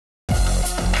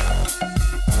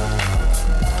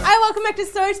welcome back to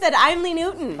SourceFed. I'm Lee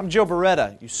Newton. I'm Joe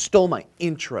Beretta. You stole my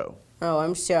intro. Oh,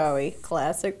 I'm sorry.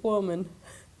 Classic woman.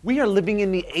 We are living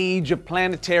in the age of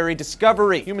planetary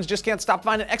discovery. Humans just can't stop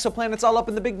finding exoplanets all up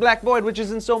in the big black void, which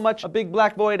isn't so much a big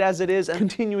black void as it is a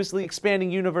continuously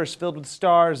expanding universe filled with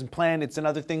stars and planets and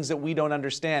other things that we don't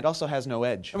understand. It also has no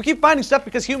edge. And we keep finding stuff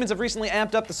because humans have recently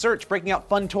amped up the search, breaking out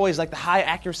fun toys like the High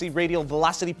Accuracy Radial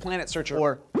Velocity Planet Searcher,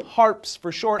 or HARPS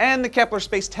for short, and the Kepler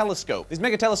Space Telescope. These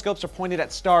mega telescopes are pointed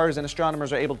at stars, and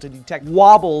astronomers are able to detect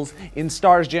wobbles in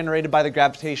stars generated by the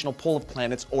gravitational pull of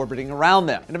planets orbiting around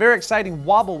them. And a very exciting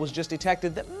wobble was just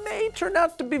detected that may turn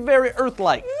out to be very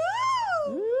Earth-like.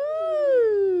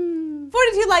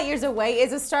 42 light years away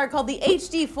is a star called the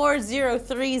HD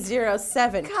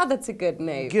 40307. God, that's a good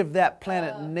name. Give that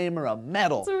planet namer a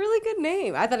medal. It's a really good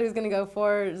name. I thought he was gonna go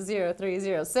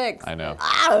 40306. I know.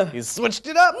 Ah! He switched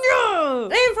it up. No!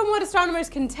 And from what astronomers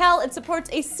can tell, it supports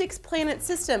a 6-planet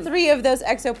system. 3 of those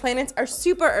exoplanets are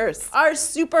super Earths. Are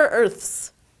super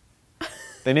Earths.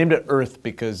 They named it Earth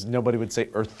because nobody would say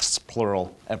Earths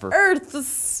plural ever.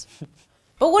 Earths.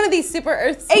 But one of these super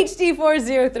Earths, HD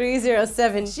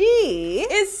 40307G,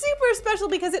 is super special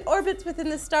because it orbits within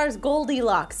the star's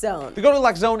Goldilocks Zone. The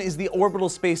Goldilocks Zone is the orbital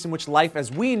space in which life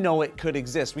as we know it could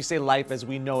exist. We say life as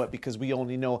we know it because we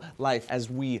only know life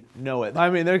as we know it. I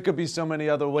mean, there could be so many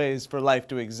other ways for life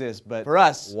to exist, but for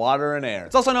us, water and air.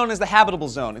 It's also known as the habitable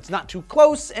zone. It's not too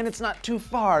close and it's not too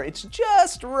far. It's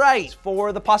just right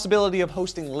for the possibility of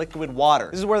hosting liquid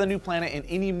water. This is where the new planet and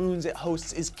any moons it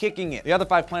hosts is kicking it. The other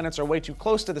 5 planets are way too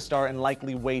close to the star and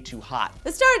likely way too hot.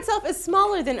 The star itself is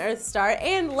smaller than Earth's star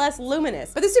and less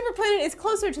luminous, but the superplanet is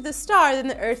closer to the star than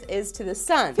the Earth is to the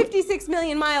sun. 56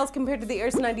 million miles compared to the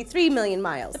Earth's 93 million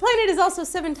miles. The planet is also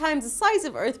 7 times the size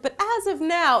of Earth, but as of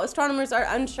now, astronomers are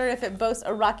unsure if it boasts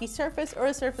a rocky surface or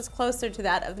a surface closer to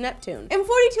that of Neptune. And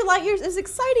 42 light years is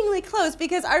excitingly close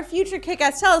because our future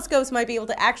kick-ass telescopes might be able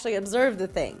to actually observe the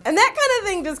thing. And that kind of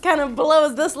thing just kind of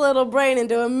blows this little brain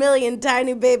into a million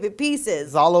tiny baby pieces.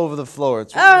 It's all over the floor.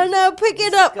 It's Oh no, pick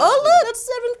it up. Oh look, that's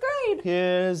 7th grade.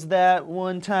 Here's that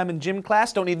one time in gym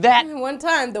class. Don't need that. One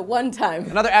time, the one time.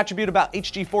 Another attribute about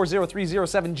HG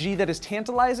 40307G that is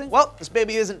tantalizing? Well, this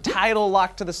baby isn't tidal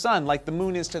locked to the sun like the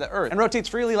moon is to the Earth, and rotates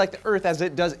freely like the Earth as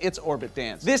it does its orbit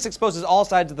dance. This exposes all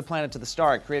sides of the planet to the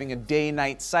star, creating a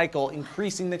day-night cycle,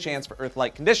 increasing the chance for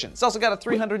Earth-like conditions. It's also got a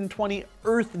 320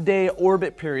 Earth day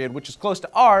orbit period, which is close to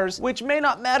ours, which may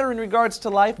not matter in regards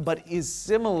to life, but is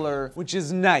similar, which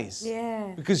is nice. Yeah.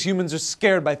 Because humans are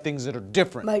scared by things that are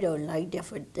different. I don't like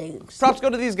different things. Props go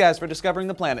to these guys for discovering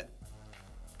the planet.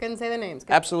 Couldn't say their names.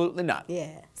 Absolutely not.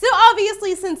 Yeah. So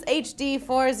obviously, since HD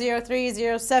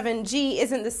 40307G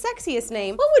isn't the sexiest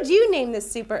name, what would you name this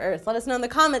super Earth? Let us know in the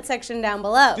comment section down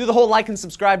below. Do the whole like and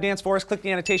subscribe dance for us. Click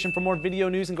the annotation for more video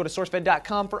news and go to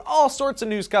SourceFed.com for all sorts of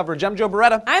news coverage. I'm Joe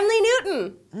Beretta. I'm Lee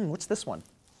Newton. What's this one?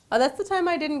 Oh, that's the time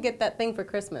I didn't get that thing for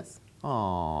Christmas.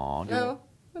 Aww. No,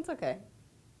 that's okay.